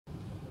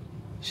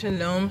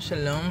Shalom,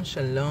 shalom,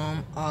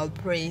 shalom. All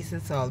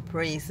praises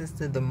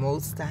to the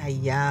Most High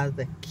Yah,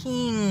 the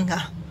King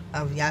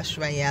of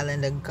Yashrael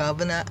and the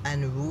governor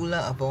and ruler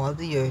of all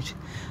the earth.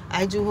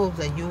 I do hope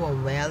that you are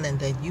well and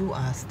that you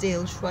are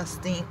still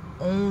trusting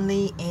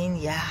only in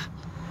Yah.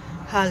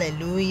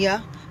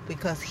 Hallelujah.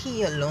 Because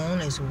He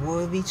alone is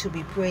worthy to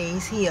be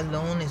praised. He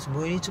alone is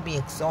worthy to be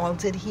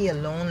exalted. He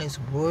alone is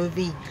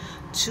worthy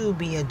to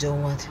be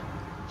adored.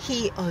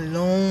 He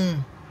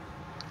alone.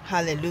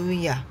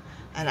 Hallelujah.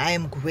 And I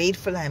am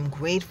grateful, I'm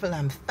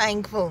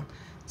thankful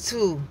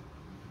to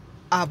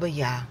Abba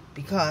Yah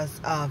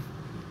because of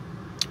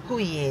who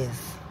He is.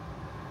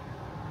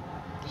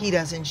 He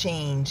doesn't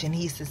change, and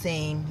He's the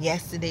same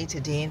yesterday,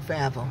 today, and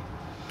forever.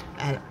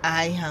 And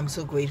I am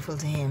so grateful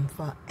to Him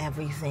for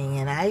everything.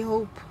 And I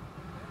hope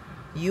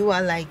you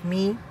are like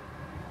me,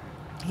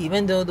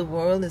 even though the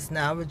world is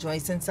now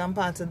rejoicing, some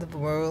parts of the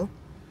world,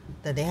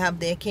 that they have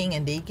their king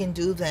and they can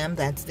do them.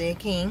 That's their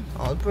king.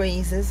 All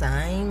praises.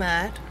 I ain't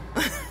mad.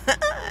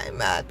 I'm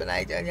mad, but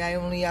I tell you, I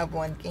only have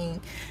one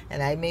king,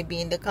 and I may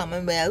be in the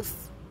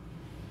Commonwealth,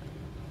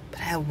 but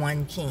I have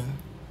one king,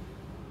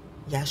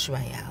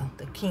 Yashrael,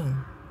 the King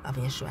of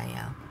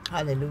Yashrael.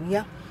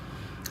 Hallelujah.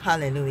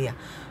 Hallelujah.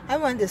 I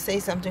want to say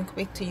something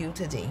quick to you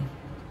today,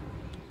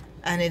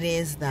 and it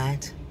is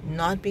that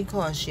not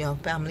because your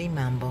family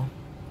member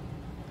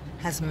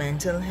has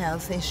mental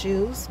health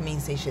issues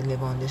means they should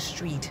live on the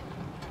street,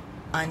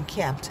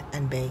 unkept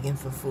and begging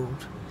for food.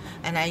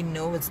 And I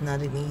know it's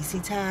not an easy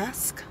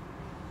task.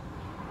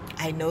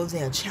 I know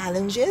there are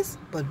challenges,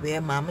 but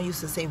where Mama used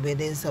to say, where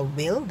there's a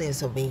will,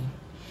 there's a way.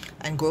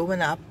 And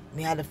growing up,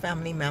 we had a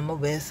family member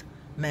with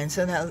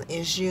mental health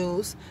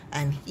issues,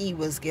 and he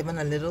was given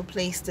a little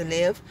place to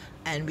live,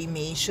 and we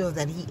made sure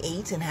that he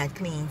ate and had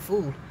clean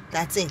food.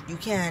 That's it. You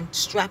can't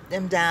strap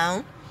them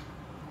down.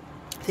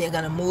 They're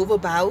going to move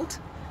about.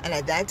 And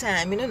at that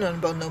time, you don't know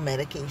about no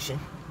medication.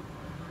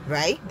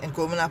 Right? And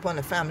growing up on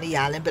a family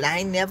island, but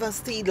I never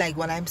see like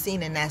what I'm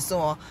seeing in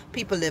Nassau,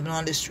 people living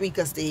on the street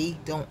because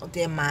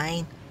their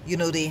mind,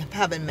 they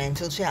having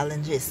mental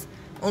challenges,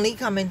 only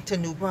coming to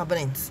New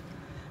Providence.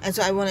 And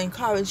so I want to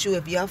encourage you,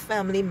 if your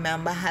family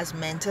member has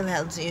mental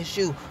health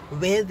issue,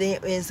 where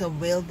there is a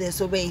will, there's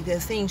a way. There are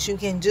things you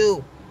can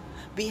do.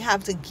 We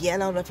have to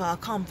get out of our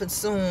comfort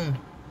zone.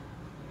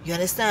 You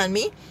understand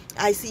me?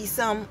 I see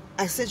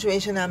a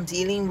situation I'm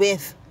dealing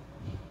with.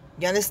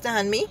 You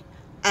understand me?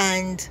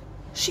 And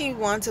she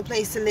wants a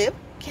place to live.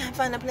 Can't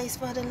find a place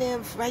for her to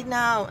live right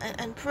now.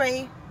 And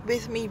pray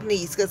with me,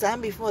 please, because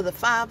I'm before the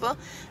Father.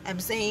 I'm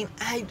saying,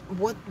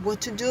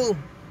 what to do?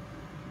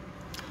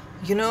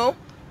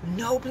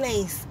 No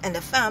place. And the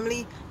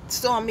family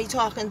saw me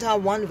talking to her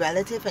one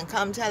relative and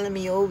come telling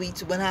me, we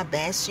doing her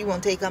best. She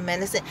won't take her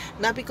medicine.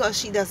 Not because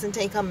she doesn't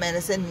take her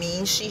medicine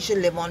means she should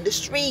live on the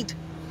street.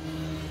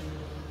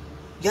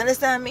 You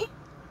understand me?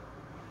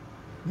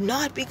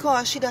 Not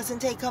because she doesn't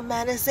take her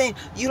medicine.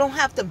 You don't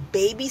have to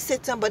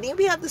babysit somebody.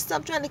 We have to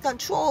stop trying to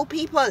control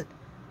people.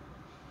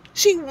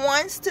 She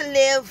wants to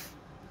live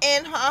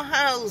in her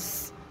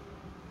house.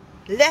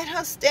 Let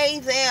her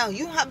stay there.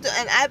 You have to,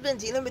 and I've been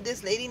dealing with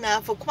this lady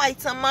now for quite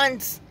some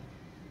months.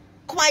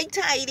 Quite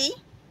tidy.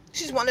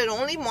 She's one of the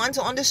only ones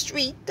on the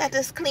street that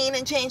is clean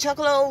and change her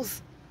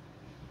clothes.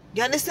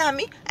 You understand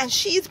me? And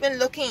she's been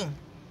looking.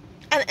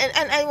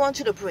 And I want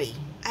you to pray.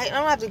 I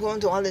don't have to go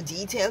into all the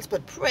details,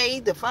 but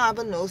pray. The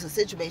Father knows the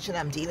situation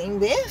I'm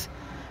dealing with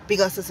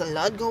because there's a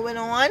lot going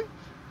on,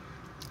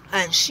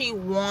 and she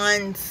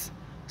wants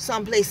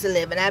someplace to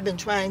live, and I've been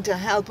trying to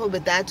help her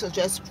with that. So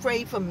just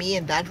pray for me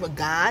in that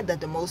regard,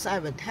 that the Most High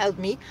would help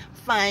me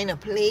find a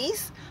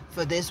place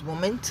for this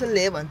woman to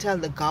live until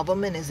the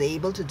government is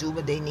able to do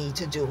what they need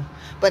to do.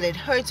 But it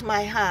hurts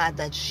my heart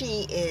that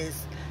she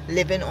is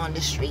living on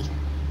the street.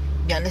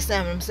 You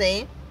understand what I'm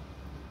saying?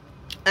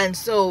 And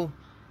so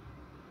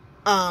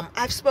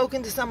I've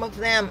spoken to some of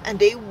them, and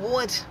they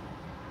would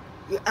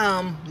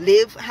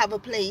have a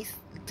place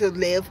to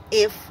live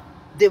if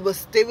they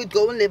would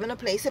go and live in a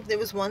place if there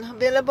was one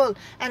available.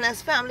 And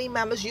as family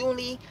members,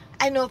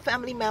 I know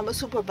family members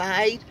who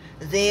provide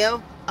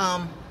their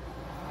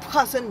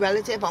cousin,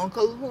 relative,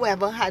 uncle,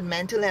 whoever had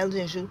mental health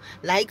issue,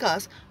 like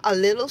us, a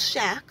little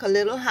shack, a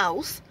little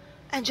house,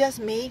 and just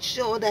made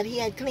sure that he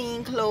had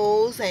clean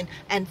clothes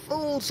and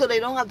food, so they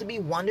don't have to be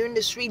wandering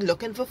the street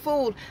looking for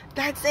food.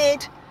 That's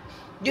it.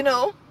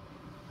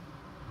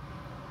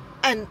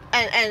 And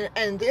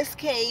in this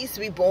case,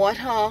 we bought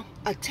her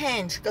a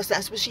tent because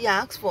that's what she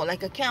asked for,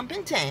 like a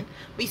camping tent.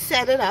 We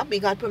set it up. We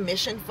got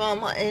permission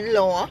from her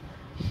in-law,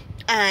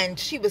 and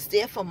she was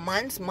there for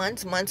months,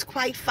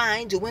 quite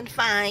fine, doing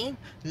fine,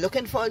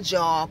 looking for a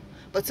job.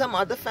 But some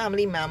other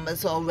family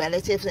members or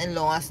relatives,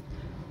 in-laws,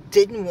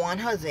 didn't want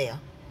her there.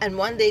 And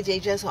one day they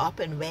just up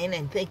and went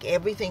and take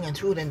everything and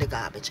threw it in the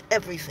garbage.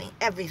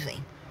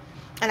 Everything.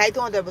 And I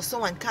thought that was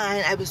so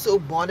unkind. I was so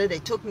bothered.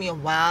 It took me a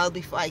while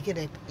before I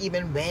could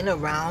even went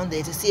around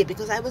there to see it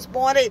because I was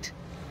bothered.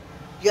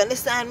 You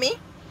understand me?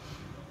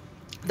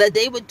 That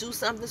they would do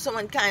something so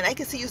unkind. I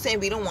can see you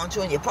saying we don't want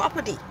you on your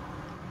property.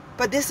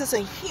 But this is a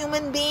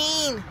human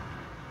being.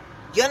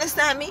 You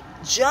understand me?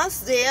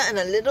 Just there in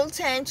a little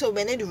tent, so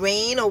when it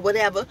rain or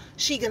whatever,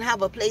 she can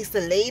have a place to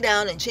lay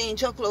down and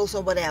change her clothes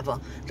or whatever.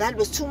 That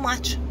was too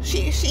much.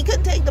 She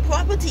couldn't take the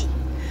property.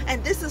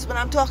 And this is what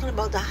I'm talking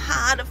about, the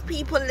heart of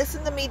people.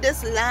 Listen to me,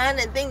 this land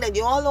and thing that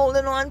you're all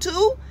holding on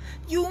to,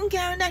 you ain't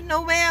carrying that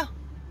nowhere.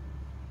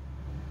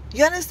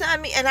 You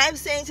understand me? And I'm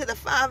saying to the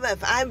Father,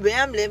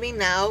 where I'm living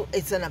now,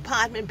 it's an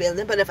apartment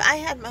building, but if I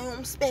had my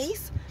own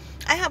space,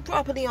 I have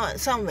property on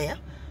somewhere,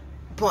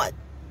 but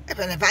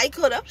if I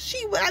could have,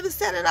 I would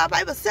set it up.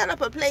 I would set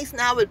up a place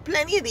now with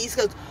plenty of these,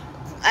 because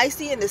I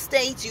see in the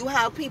States, you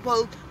have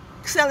people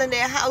selling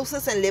their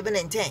houses and living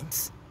in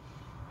tents.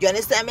 You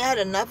understand me? I had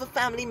another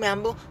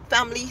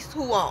families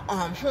who are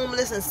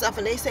homeless and stuff,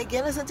 and they say,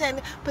 get us a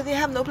tent, but they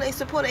have no place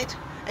to put it.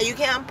 And you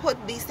can't put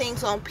these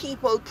things on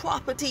people's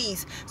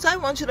properties. So I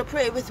want you to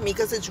pray with me,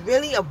 because it's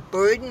really a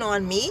burden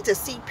on me to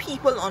see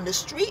people on the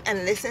street.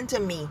 And listen to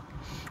me.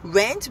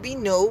 Rent, we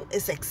know,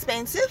 is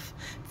expensive.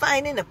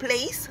 Finding a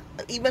place,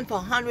 even for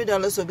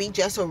 $100 a week,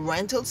 just a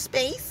rental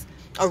space,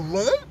 a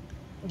room,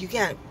 you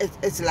can't,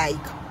 it's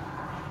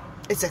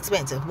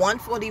expensive.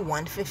 $140,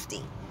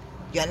 $150.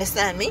 You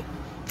understand me?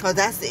 Because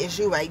that's the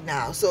issue right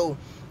now. So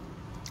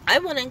I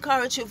want to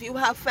encourage you, if you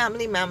have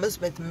family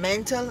members with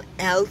mental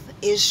health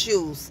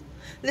issues,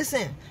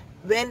 listen,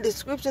 when the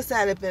scripture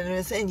said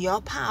it's in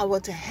your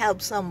power to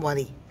help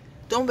somebody,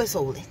 don't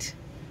withhold it.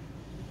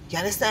 You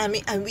understand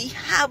me? And we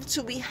have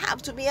to be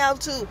able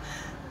to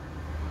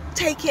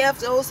take care of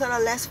those that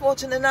are less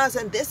fortunate than us.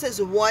 And this is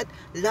what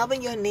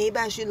loving your neighbor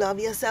as you love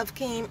yourself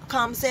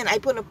comes in. I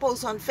put a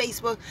post on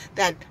Facebook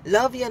that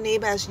love your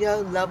neighbor as you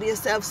love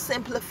yourself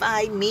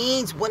simplified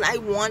means what I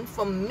want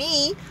for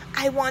me,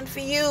 I want for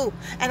you.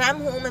 And I'm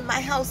home in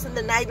my house in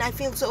the night, and I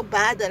feel so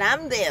bad that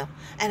I'm there.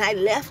 And I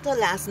left her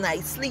last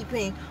night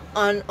sleeping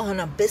on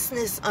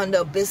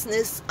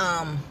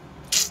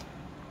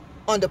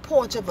the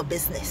porch of a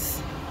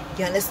business.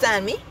 You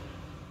understand me?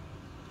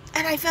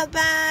 And I felt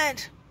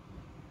bad.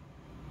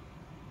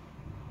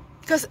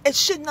 Because it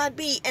should not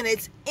be, and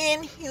it's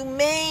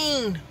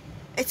inhumane.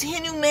 It's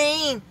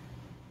inhumane.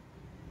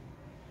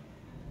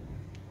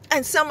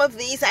 And some of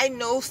these, I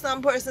know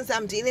some persons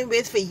I'm dealing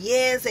with for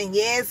years and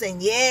years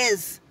and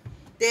years.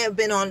 They have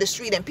been on the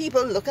street, and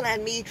people looking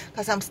at me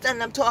because I'm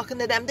standing up talking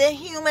to them. They're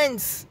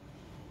humans.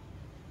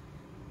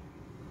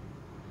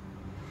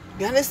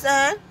 You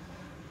understand?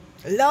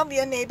 Love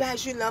your neighbor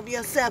as you love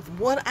yourself.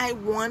 What I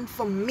want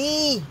for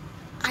me,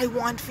 I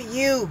want for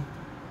you.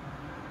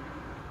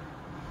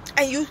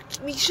 And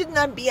we should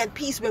not be at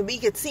peace when we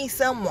could see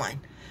someone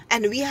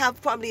and we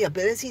have probably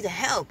ability to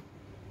help,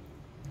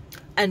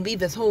 and we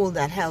withhold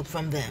that help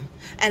from them.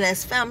 And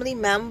as family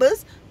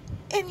members,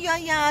 in your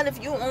yard,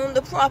 if you own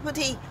the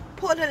property,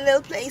 put a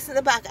little place in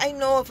the back. I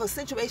know of a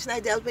situation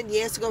I dealt with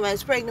years ago when I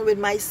was pregnant with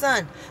my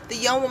son. The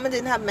young woman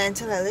didn't have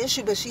mental health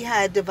issue, but she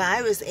had the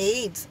virus,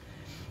 AIDS.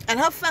 And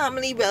her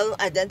family, well,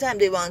 at that time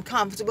they were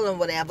uncomfortable and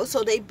whatever,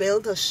 so they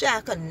built a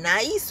shack, a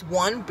nice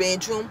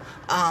one-bedroom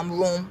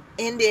room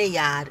in their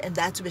yard, and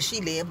that's where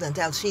she lived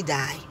until she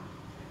died.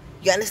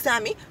 You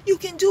understand me? You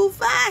can do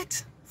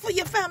that for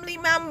your family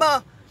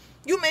member.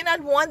 You may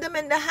not want them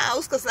in the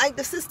house, because like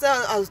the sister,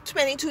 a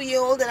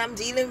 22-year-old that I'm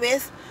dealing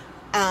with,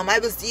 I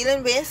was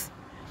dealing with,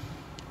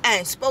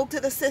 and spoke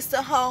to the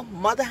sister. Her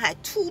mother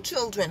had 2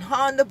 children,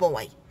 her and the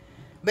boy.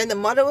 When the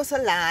mother was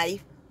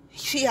alive,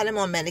 she had him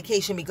on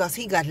medication because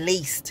he got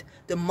laced.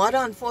 The mother,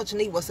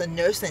 unfortunately, was a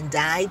nurse and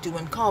died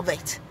during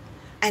COVID.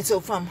 And so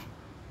from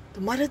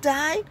the mother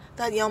died,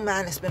 that young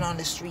man has been on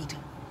the street.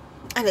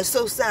 And it's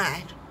so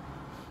sad.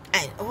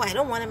 And, I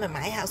don't want him in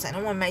my house. I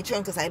don't want my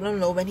children, because I don't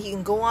know when he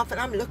can go off. And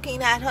I'm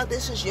looking at her.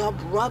 This is your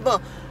brother.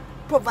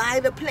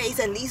 Provide a place.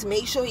 At least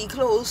make sure he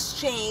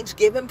clothes change.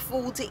 Give him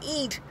food to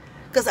eat.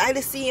 Because I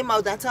didn't see him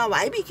out. That's how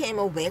I became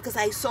aware, because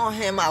I saw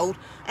him out.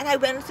 And I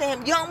went to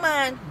him, young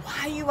man,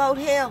 why are you out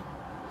here?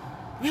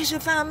 Where's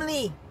your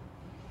family?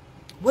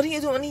 What are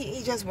you doing?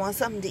 He just wants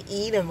something to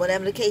eat and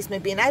whatever the case may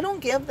be. And I don't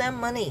give them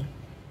money.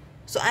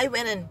 So I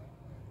went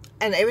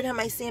and every time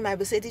I see him, I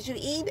would say, did you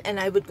eat? And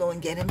I would go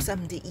and get him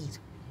something to eat.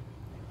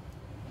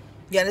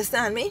 You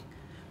understand me?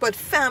 But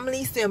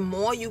families, there are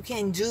more you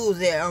can do.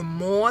 There are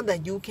more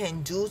that you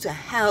can do to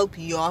help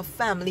your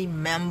family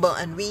member.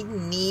 And we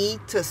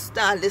need to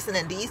start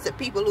listening. These are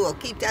people who will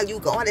keep telling you,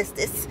 God is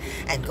this,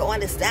 and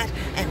God is that,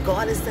 and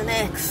God is the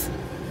next.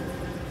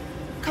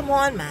 Come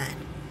on, man.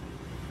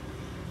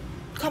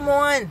 Come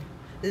on.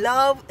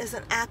 Love is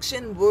an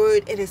action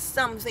word. It is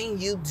something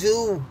you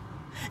do.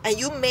 And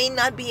you may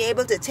not be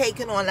able to take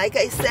it on. Like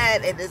I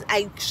said,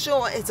 I'm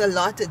sure it's a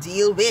lot to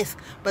deal with.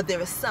 But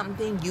there is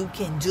something you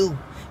can do.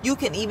 You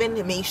can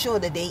even make sure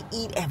that they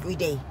eat every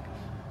day.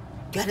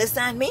 You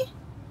understand me?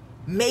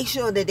 Make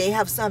sure that they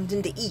have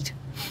something to eat.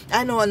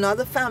 I know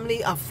another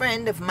family, a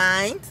friend of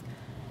mine,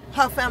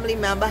 her family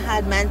member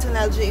had mental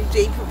health.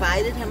 They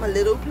provided him a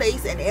little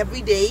place, and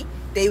every day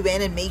they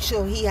went and made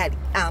sure he had,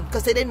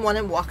 because they didn't want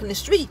him walking the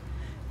street.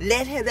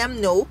 Let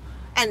them know,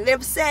 And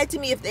they've said to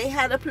me if they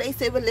had a place,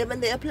 they would live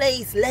in their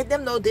place. Let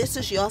them know this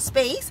is your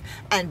space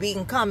and we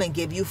can come and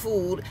give you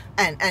food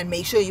and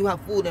make sure you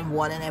have food and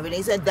water and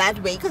everything. So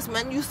that way, because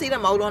when you see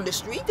them out on the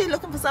street, they're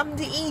looking for something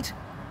to eat.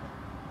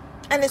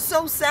 And it's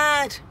so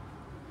sad.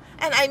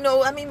 And I know,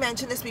 let me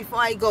mention this before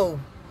I go.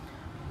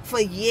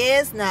 For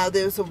years now,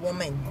 there's a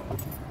woman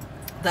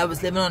that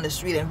was living on the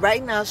street, and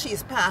right now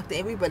she's parked.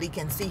 Everybody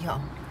can see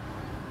her.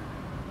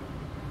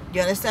 You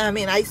understand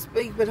me? And I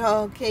speak with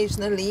her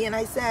occasionally, and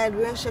I said,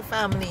 where's your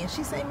family? And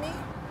she said, me?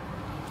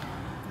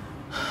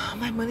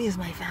 My money is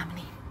my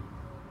family.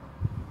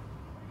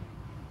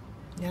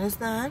 You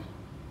understand?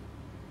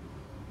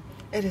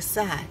 It is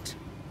sad.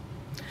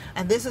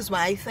 And this is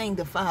why I thank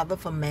the Father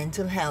for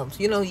mental health.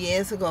 You know,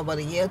 years ago, about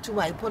a year or two,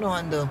 I put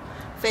on the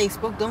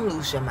Facebook, don't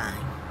lose your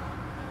mind.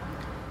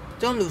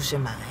 Don't lose your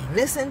mind.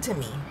 Listen to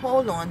me.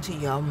 Hold on to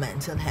your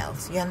mental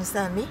health. You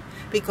understand me?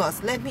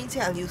 Because let me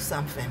tell you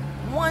something.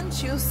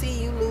 Once you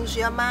see you lose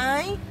your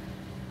mind,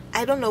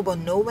 I don't know about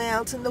nowhere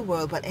else in the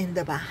world, but in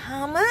the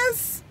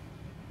Bahamas,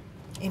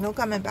 ain't no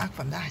coming back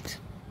from that.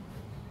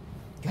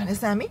 You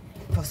understand me?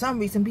 For some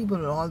reason, people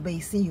will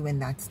always see you in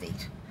that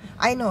state.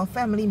 I know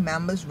family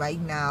members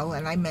right now,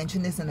 and I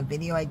mentioned this in a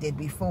video I did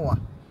before.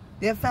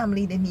 Their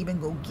family didn't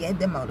even go get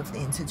them out of the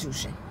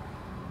institution.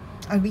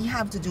 And we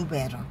have to do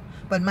better.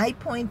 But my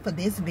point for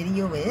this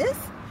video is,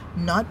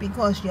 not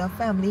because your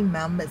family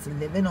member is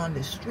living on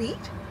the street,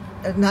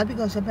 not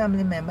because your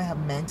family member have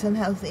mental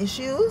health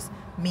issues,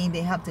 mean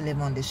they have to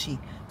live on the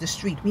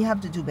street. We have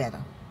to do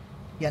better.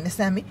 You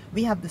understand me?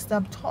 We have to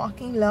stop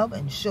talking love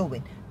and show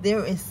it.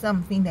 There is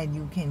something that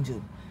you can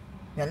do.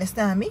 You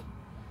understand me?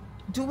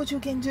 Do what you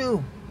can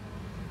do.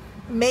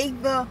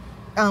 Make the,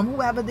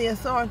 whoever the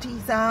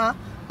authorities are,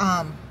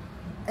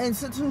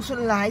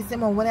 institutionalize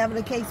them or whatever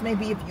the case may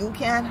be if you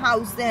can't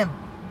house them.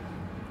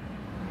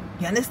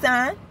 You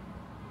understand?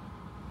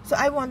 So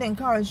I want to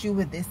encourage you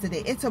with this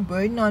today. It's a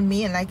burden on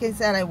me, and like I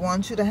said, I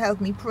want you to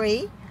help me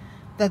pray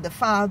that the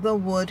Father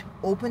would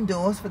open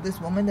doors for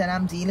this woman that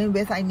I'm dealing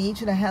with. I need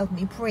you to help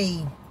me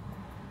pray,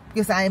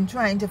 because I am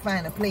trying to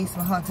find a place for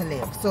her to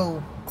live.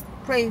 So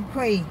pray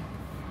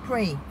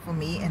for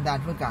me in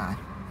that regard.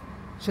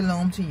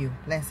 Shalom to you.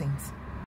 Blessings.